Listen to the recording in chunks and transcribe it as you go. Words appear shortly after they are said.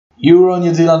Euro,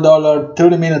 New Zealand dollar,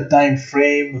 30-minute time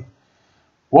frame.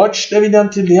 Watch the video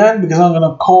until the end because I'm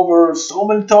gonna cover so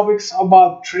many topics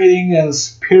about trading and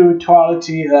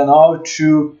spirituality and how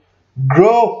to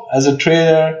grow as a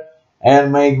trader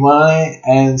and make money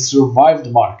and survive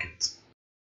the market.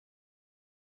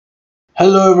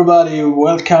 Hello everybody,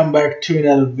 welcome back to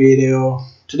another video.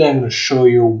 Today I'm going to show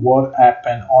you what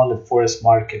happened on the Forex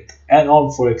market and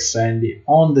on Forex Trendy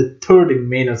on the 30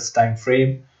 minutes time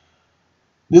frame.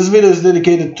 This video is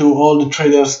dedicated to all the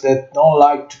traders that don't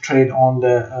like to trade on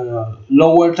the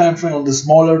lower time frame, on the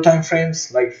smaller time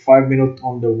frames, like 5 minutes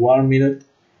on the 1 minute,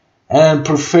 and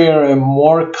prefer a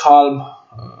more calm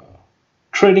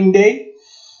trading day.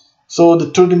 So the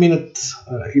 30 minutes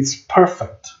is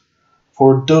perfect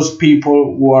for those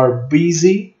people who are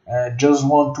busy and just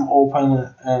want to open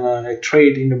a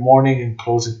trade in the morning and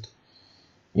close it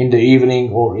in the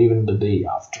evening or even the day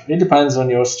after. It depends on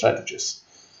your strategies.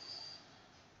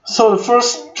 So the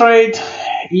first trade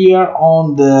here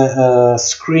on the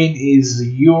screen is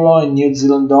Euro and New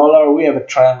Zealand dollar. We have a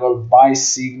triangle buy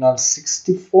signal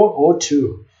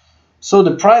 64.02. So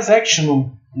the price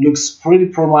action looks pretty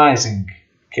promising.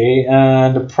 Okay,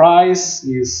 and the price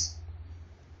is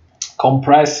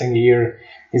compressing here,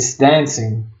 it's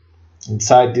dancing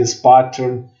inside this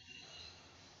pattern.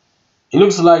 It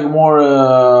looks like more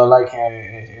like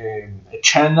a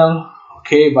channel,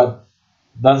 okay, but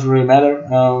doesn't really matter.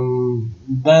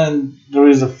 Then there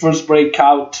is a first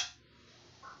breakout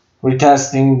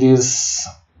retesting this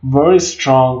very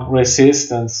strong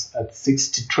resistance at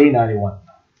 63.91.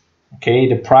 Okay,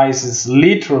 the price is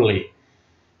literally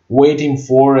waiting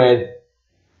for an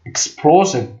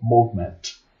explosive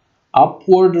movement,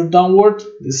 upward or downward.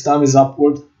 This time is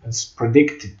upward as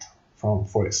predicted from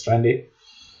Forex Trendy.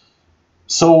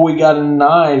 So we got a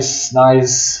nice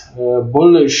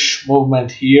bullish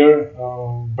movement here.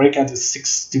 Breakout is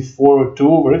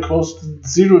 64.02, very close to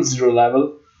 0.0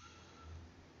 level,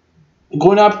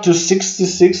 going up to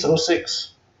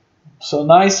 66.06. So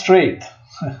nice trade.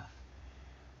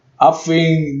 I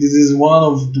think this is one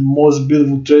of the most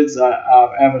beautiful trades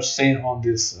I've ever seen on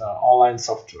this online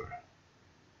software.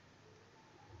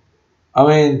 I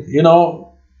mean, you know,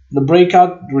 the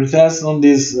breakout retest on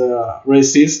this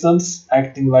resistance,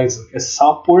 acting like a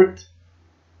support,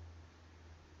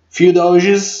 few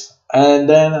dojis, and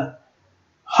then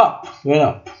hop, went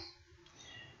up.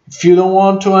 If you don't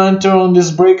want to enter on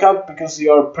this breakout because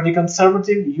you are pretty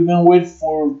conservative, you can wait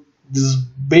for this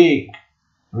big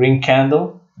ring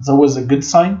candle. It's always a good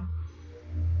sign.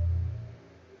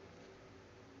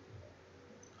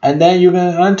 And then you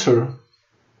can enter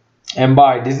and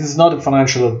buy. This is not a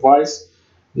financial advice.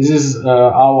 This is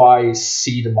how I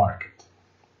see the market.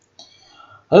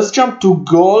 Let's jump to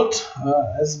gold.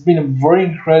 It's been a very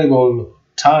incredible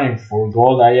time for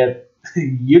gold. I had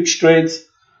huge trades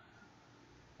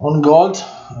on gold.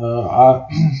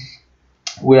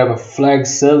 We have a flag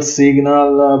sell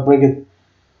signal, break it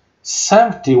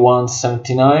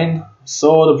 71.79.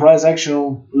 So the price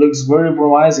action looks very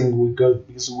promising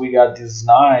because we got this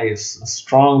nice,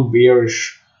 strong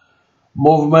bearish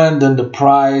movement and the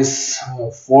price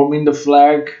forming the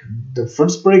flag. The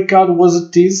first breakout was a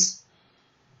tease.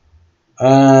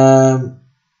 The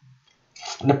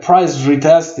price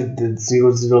retested the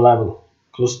 0.0 level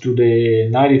close to the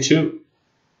 92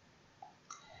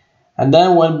 and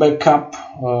then went back up,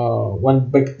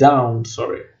 went back down,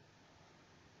 sorry,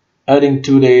 heading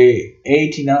to the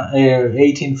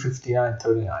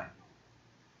 1859.39.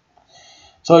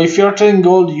 So if you're trading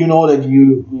gold, you know that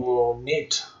you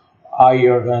need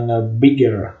higher and a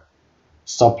bigger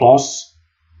stop loss.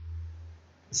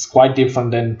 It's quite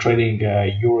different than trading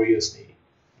EurNzd.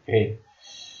 Okay,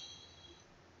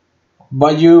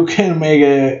 but you can make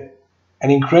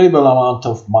an incredible amount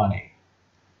of money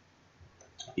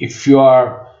if you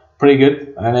are pretty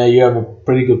good and you have a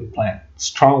pretty good plan,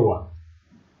 strong one.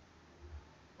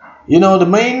 You know, the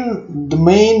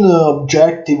main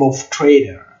objective of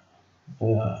trading,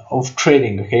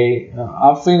 okay,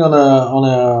 I think on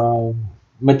a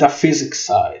metaphysics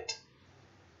side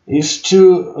is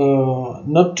to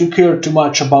not to care too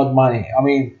much about money. I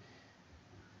mean,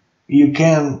 you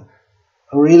can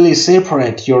really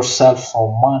separate yourself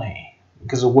from money,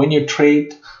 because when you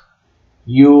trade,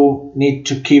 you need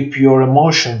to keep your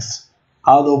emotions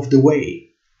out of the way.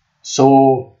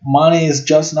 So money is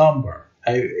just number.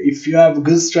 If you have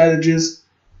good strategies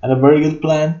and a very good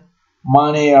plan,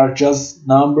 money are just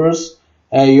numbers.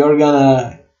 You're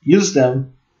gonna use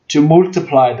them to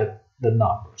multiply the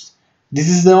numbers. This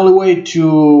is the only way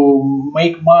to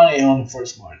make money on the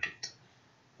first market.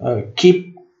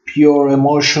 Keep your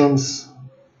emotions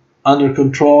under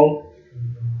control.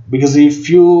 because if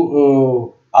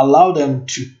you allow them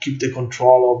to keep the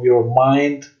control of your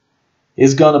mind,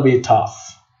 it's gonna be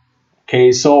tough.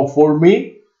 Okay, so for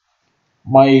me,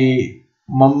 my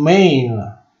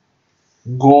main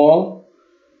goal,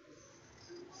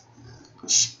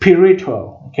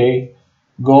 spiritual, okay,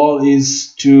 goal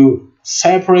is to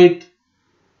separate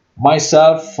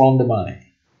myself from the money.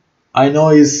 I know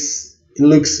it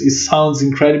sounds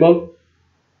incredible,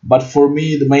 but for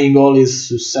me the main goal is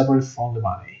to separate from the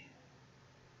money.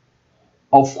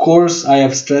 Of course, I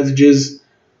have strategies.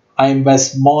 I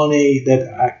invest money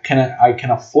that I can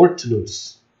afford to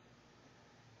lose.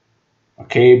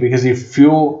 Okay, because if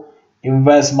you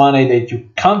invest money that you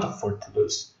can't afford to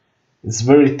lose, it's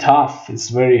very tough. It's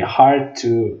very hard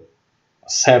to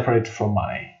separate from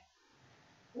money.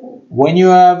 When you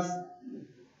have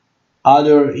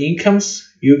other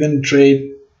incomes, you can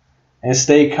trade and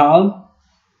stay calm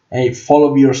and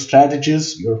follow your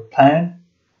strategies, your plan,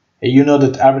 and you know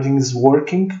that everything is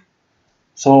working,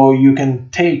 so you can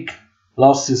take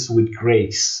losses with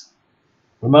grace.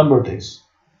 Remember this.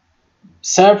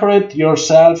 Separate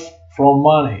yourself from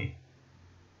money.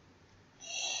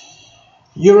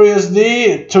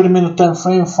 EurNzd 30-minute time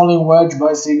frame, falling wedge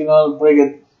by signal, break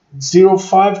at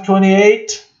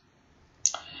 0.528.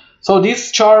 So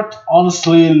this chart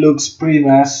honestly looks pretty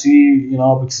messy, you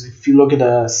know, because if you look at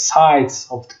the sides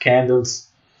of the candles,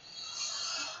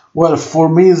 well, for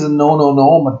me it's a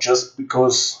no, but just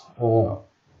because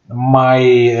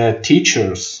my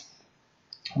teachers,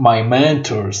 my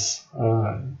mentors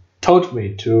taught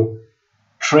me to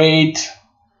trade.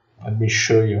 Let me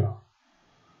show you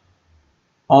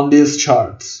on these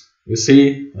charts. You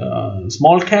see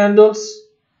small candles,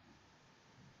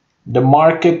 the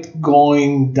market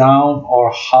going down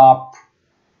or up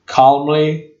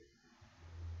calmly.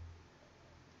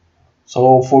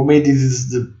 So for me this is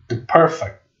the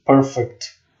perfect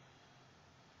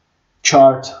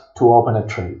chart to open a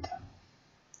trade.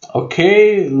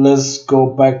 Okay, let's go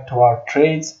back to our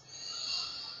trades.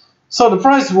 So the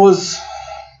price was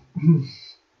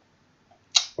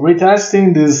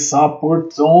retesting this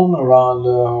upward zone around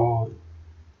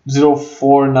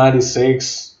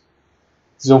 0.496,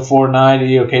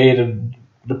 0.490. Okay,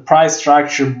 the price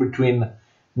structure between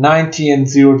 90 and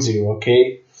 00.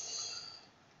 Okay,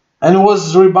 and it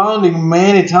was rebounding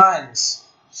many times.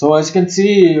 So as you can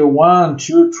see, 1,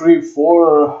 2, 3,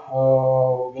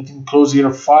 4, getting close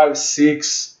here, 5,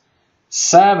 6,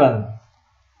 7.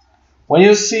 When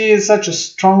you see such a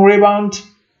strong rebound,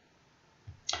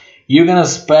 you can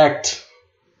expect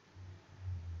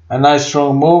a nice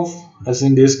strong move, as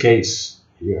in this case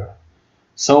here.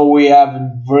 So we have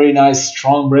a very nice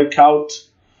strong breakout.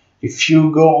 If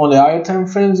you go on the higher time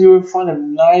frames, you will find a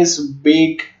nice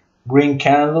big green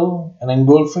candle and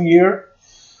engulfing here.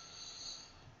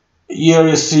 Here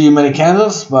you see many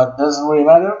candles, but doesn't really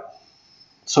matter.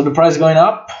 So the price going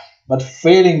up, but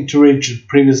failing to reach the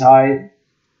previous high,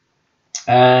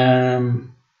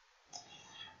 and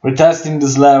retesting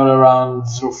this level around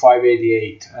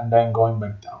 0.588 and then going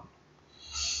back down.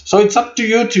 So it's up to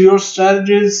you, to your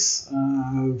strategies.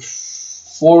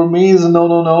 For me, it's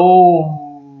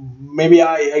no. Maybe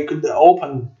I could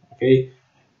open, okay,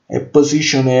 a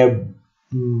position,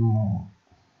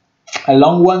 a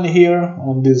long one here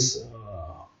on this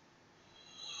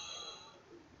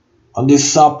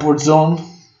upward zone,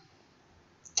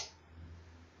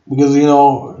 because you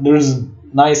know there's a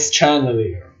nice channel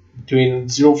here between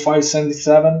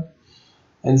 0.577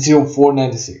 and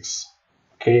 0.496.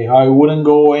 Okay, I wouldn't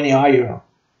go any higher.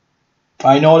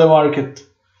 I know the market,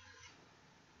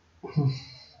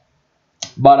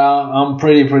 but I'm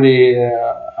pretty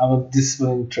I'm a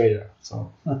disciplined trader,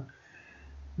 so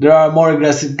there are more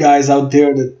aggressive guys out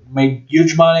there that make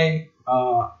huge money.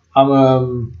 I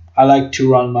like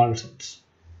to run marathons.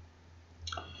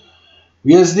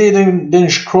 USD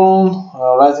Danish krone,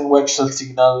 rising wedge sell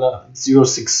signal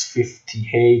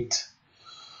 0.658.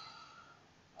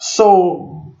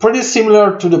 So pretty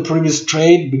similar to the previous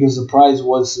trade, because the price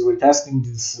was retesting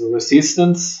this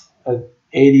resistance at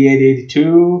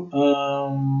 88.82.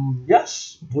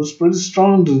 Yes, it was pretty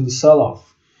strong to the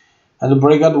sell-off, and the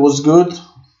breakout was good.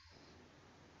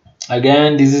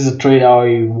 Again, this is a trade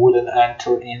I wouldn't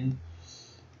enter in,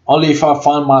 only if I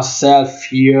find myself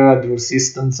here at the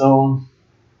resistance zone,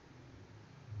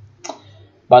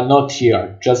 but not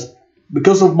here, just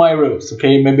because of my rules.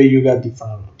 Okay, maybe you got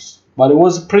different rules, but it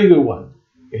was a pretty good one.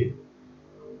 Okay,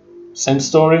 same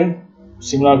story,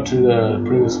 similar to the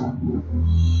previous one.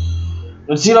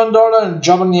 New Zealand dollar and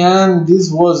Japan yen, this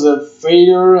was a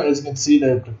failure. As you can see,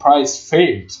 the price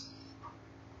failed,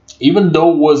 even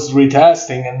though it was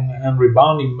retesting and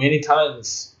rebounding many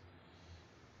times.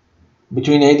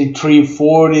 between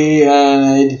 83.40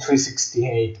 and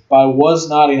 83.68, but was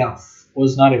not enough.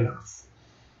 Was not enough.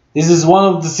 This is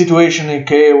one of the situation,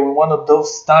 okay, one of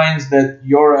those times that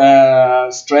your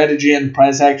strategy and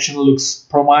price action looks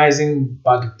promising,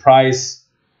 but the price,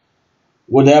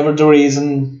 whatever the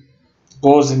reason,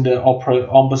 goes in the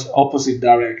opposite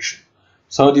direction.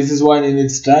 So this is why you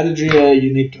need strategy.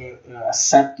 You need to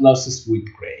accept losses with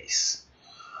grace.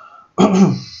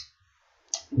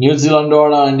 New Zealand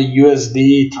dollar and the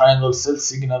USD triangle sell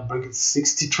signal break at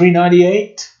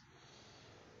 63.98.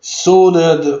 So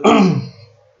the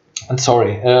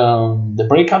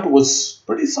breakout was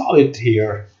pretty solid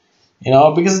here, you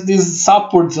know, because this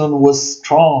support zone was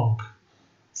strong,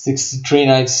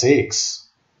 63.96.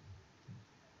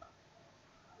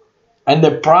 And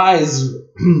the price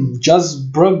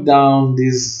just broke down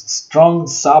this strong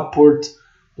support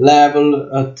level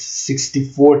at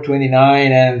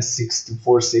 64.29 and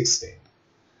 64.16.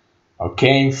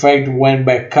 Okay, in fact, went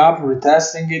back up,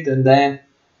 retesting it, and then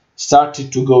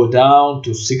started to go down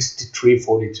to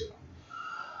 63.42.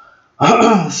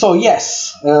 So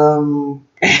yes,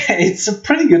 it's a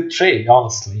pretty good trade,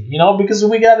 honestly, you know, because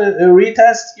we got a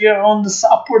retest here on the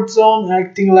support zone,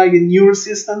 acting like a new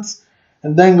resistance,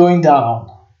 and then going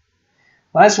down.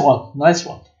 Nice one, nice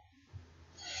one.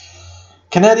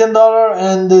 Canadian dollar,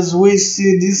 and as we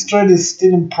see, this trade is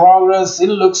still in progress. It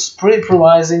looks pretty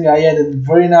promising. I had a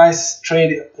very nice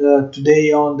trade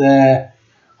today on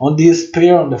this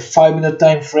pair on the 5-minute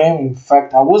time frame. In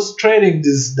fact, I was trading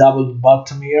this double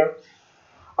bottom here.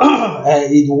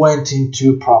 It went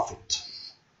into profit.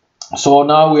 So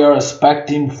now we are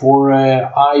expecting for a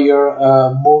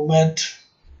higher movement,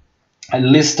 at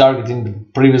least targeting the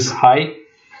previous high.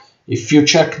 If you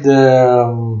check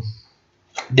the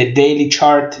daily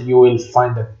chart, you will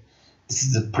find that this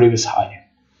is the previous high.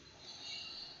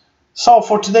 So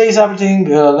for today is everything.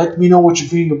 Let me know what you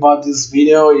think about this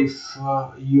video. If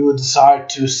you decide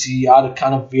to see other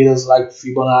kind of videos like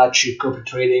Fibonacci, copy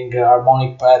trading,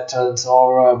 harmonic patterns,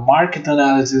 or market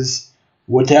analysis,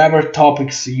 whatever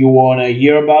topics you want to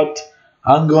hear about,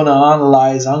 I'm gonna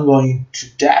analyze, I'm going to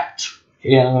depth,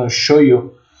 and I'm gonna show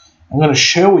you, I'm gonna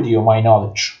share with you my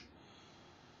knowledge.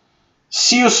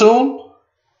 See you soon.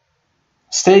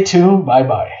 Stay tuned. Bye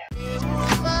bye.